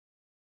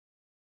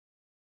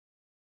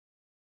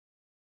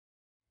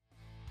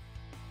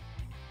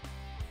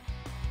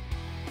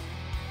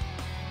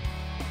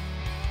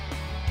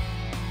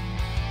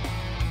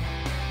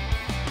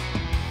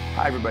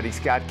Hi everybody,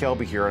 Scotta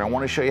Kelby here, and I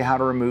want to show you how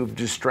to remove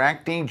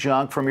distracting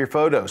junk from your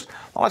photos.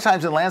 A lot of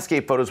times in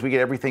landscape photos, we get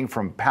everything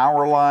from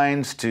power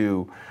lines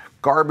to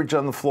garbage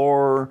on the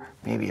floor,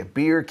 maybe a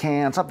beer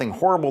can, something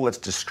horrible that's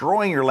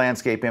destroying your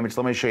landscape image.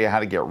 Let me show you how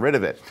to get rid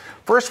of it.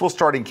 First, we'll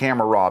start in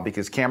Camera Raw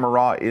because Camera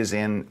Raw is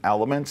in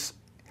Elements,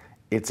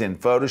 it's in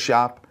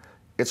Photoshop,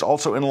 it's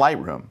also in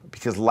Lightroom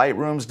because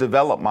Lightroom's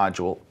Develop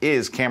module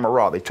is Camera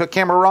Raw. They took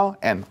Camera Raw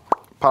and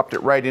popped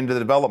it right into the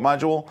Develop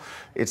module.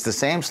 It's the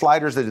same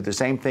sliders that do the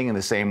same thing in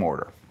the same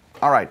order.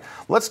 All right,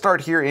 let's start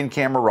here in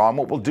Camera Raw. And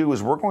what we'll do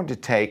is we're going to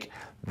take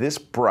this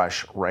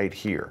brush right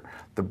here.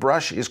 The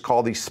brush is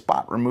called the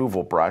Spot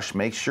Removal Brush.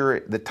 Make sure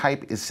the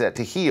type is set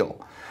to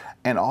Heal.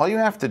 And all you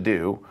have to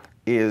do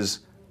is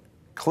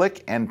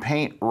click and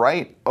paint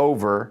right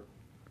over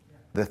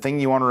the thing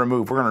you want to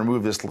remove. We're going to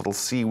remove this little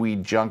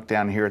seaweed junk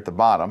down here at the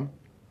bottom.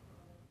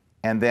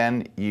 And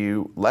then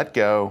you let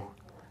go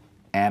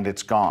and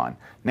it's gone.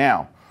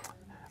 Now,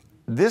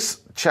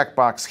 this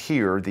checkbox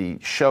here, the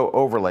Show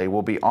Overlay,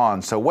 will be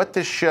on. So what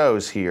this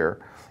shows here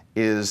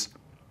is,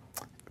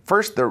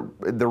 first, the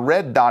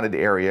red dotted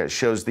area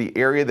shows the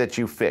area that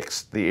you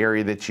fixed, the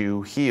area that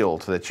you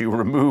healed, that you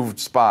removed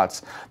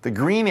spots. The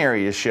green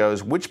area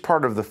shows which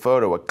part of the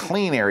photo, a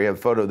clean area of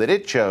the photo that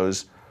it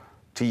chose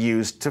to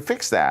use to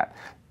fix that.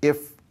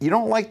 If you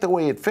don't like the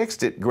way it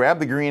fixed it, grab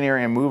the green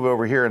area and move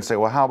over here and say,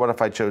 well, how about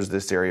if I chose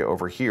this area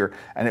over here?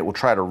 And it will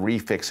try to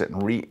refix it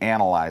and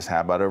reanalyze. How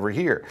about over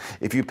here?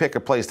 If you pick a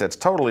place that's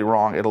totally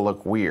wrong, it'll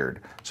look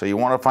weird. So you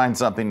want to find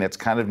something that's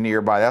kind of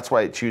nearby. That's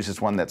why it chooses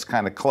one that's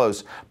kind of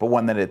close, but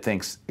one that it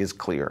thinks is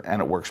clear,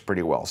 and it works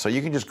pretty well. So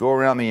you can just go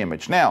around the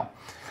image. Now,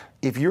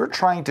 if you're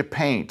trying to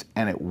paint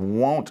and it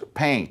won't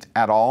paint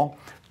at all,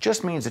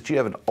 just means that you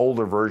have an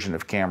older version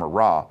of Camera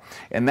Raw.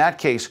 In that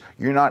case,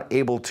 you're not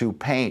able to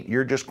paint.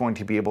 You're just going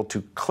to be able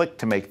to click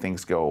to make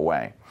things go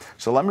away.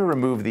 So let me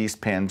remove these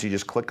pins. You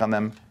just click on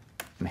them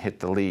and hit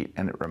delete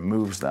and it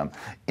removes them.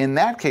 In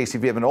that case,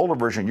 if you have an older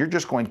version, you're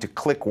just going to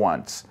click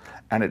once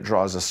and it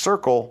draws a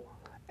circle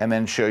and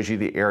then shows you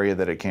the area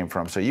that it came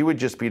from. So you would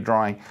just be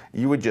drawing,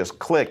 you would just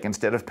click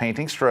instead of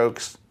painting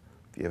strokes.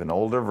 If you have an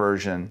older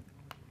version,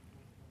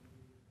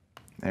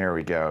 there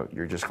we go.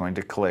 You're just going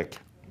to click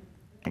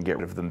and get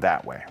rid of them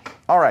that way.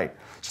 All right,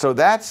 so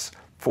that's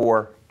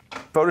for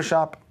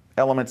Photoshop,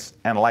 Elements,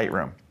 and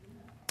Lightroom.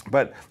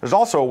 But there's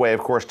also a way,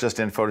 of course,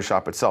 just in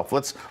Photoshop itself.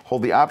 Let's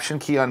hold the Option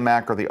key on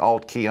Mac or the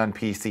Alt key on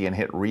PC and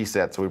hit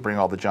Reset so we bring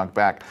all the junk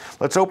back.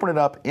 Let's open it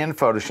up in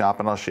Photoshop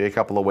and I'll show you a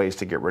couple of ways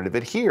to get rid of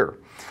it here.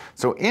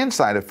 So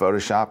inside of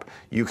Photoshop,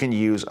 you can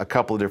use a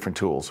couple of different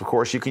tools. Of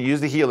course, you can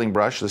use the healing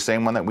brush, the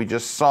same one that we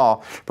just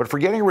saw, but for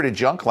getting rid of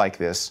junk like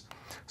this,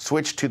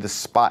 switch to the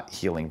Spot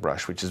Healing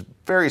Brush, which is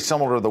very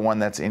similar to the one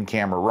that's in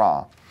Camera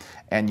Raw.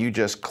 And you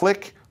just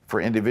click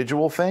for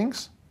individual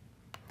things.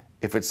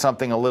 If it's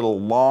something a little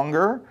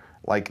longer,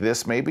 like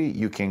this maybe,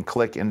 you can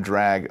click and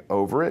drag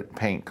over it,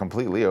 paint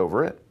completely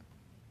over it,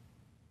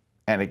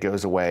 and it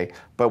goes away.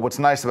 But what's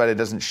nice about it, it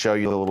doesn't show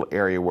you the little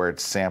area where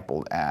it's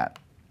sampled at.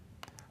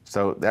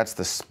 So that's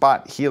the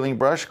Spot Healing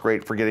Brush,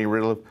 great for getting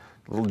rid of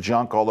little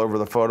junk all over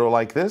the photo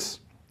like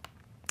this.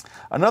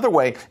 Another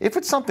way, if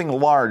it's something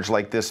large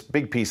like this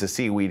big piece of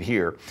seaweed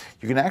here,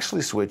 you can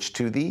actually switch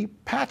to the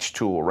patch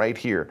tool right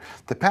here.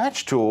 The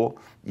patch tool,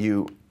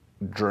 you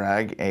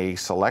drag a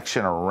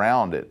selection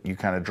around it. You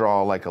kind of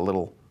draw like a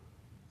little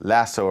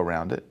lasso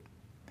around it.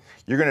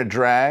 You're going to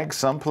drag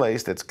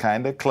someplace that's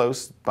kind of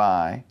close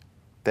by,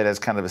 that has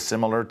kind of a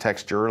similar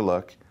texture or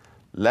look.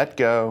 Let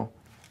go,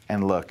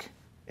 and look,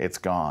 it's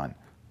gone.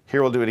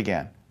 Here we'll do it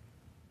again.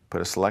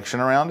 Put a selection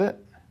around it.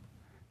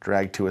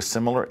 Drag to a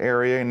similar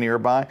area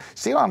nearby.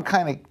 See how I'm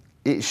kind of,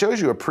 it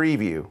shows you a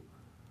preview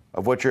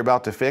of what you're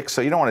about to fix.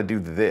 So you don't want to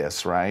do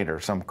this, right? Or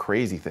some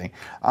crazy thing.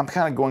 I'm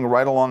kind of going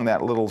right along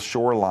that little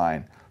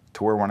shoreline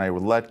to where when I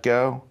would let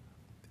go,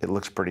 it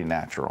looks pretty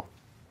natural.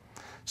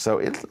 So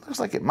it looks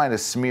like it might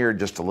have smeared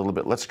just a little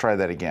bit. Let's try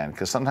that again,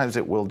 because sometimes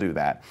it will do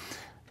that.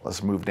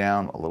 Let's move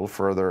down a little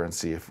further and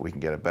see if we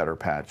can get a better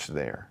patch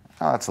there.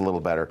 Oh, that's a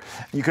little better.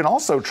 You can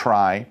also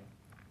try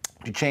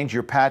to change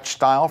your patch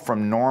style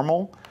from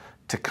normal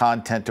to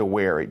content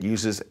aware. It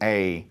uses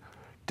a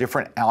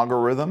different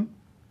algorithm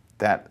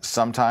that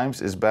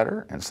sometimes is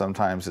better and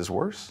sometimes is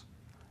worse.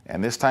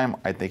 And this time,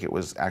 I think it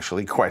was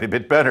actually quite a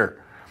bit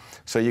better.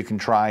 So you can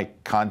try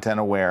content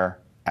aware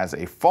as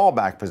a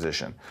fallback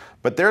position.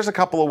 But there's a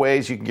couple of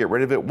ways you can get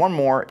rid of it. One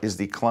more is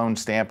the clone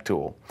stamp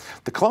tool.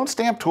 The clone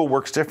stamp tool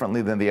works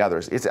differently than the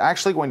others. It's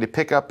actually going to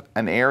pick up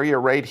an area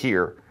right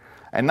here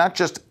and not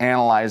just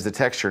analyze the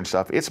texture and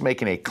stuff. It's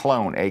making a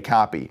clone, a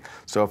copy.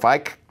 So if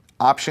I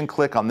Option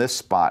click on this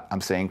spot,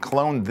 I'm saying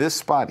clone this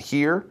spot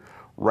here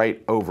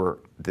right over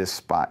this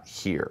spot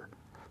here.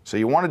 So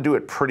you want to do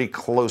it pretty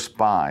close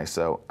by.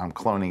 So I'm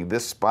cloning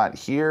this spot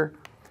here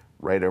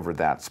right over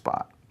that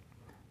spot.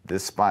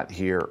 This spot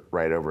here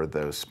right over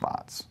those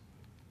spots.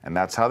 And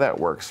that's how that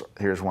works.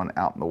 Here's one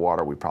out in the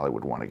water we probably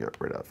would want to get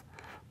rid of.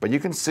 But you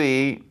can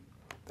see,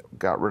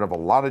 got rid of a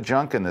lot of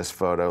junk in this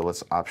photo.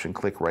 Let's Option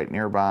click right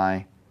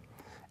nearby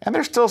And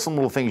there's still some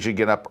little things you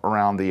get up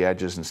around the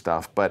edges and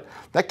stuff, but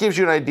that gives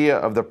you an idea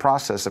of the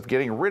process of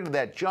getting rid of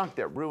that junk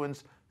that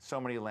ruins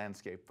so many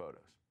landscape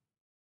photos.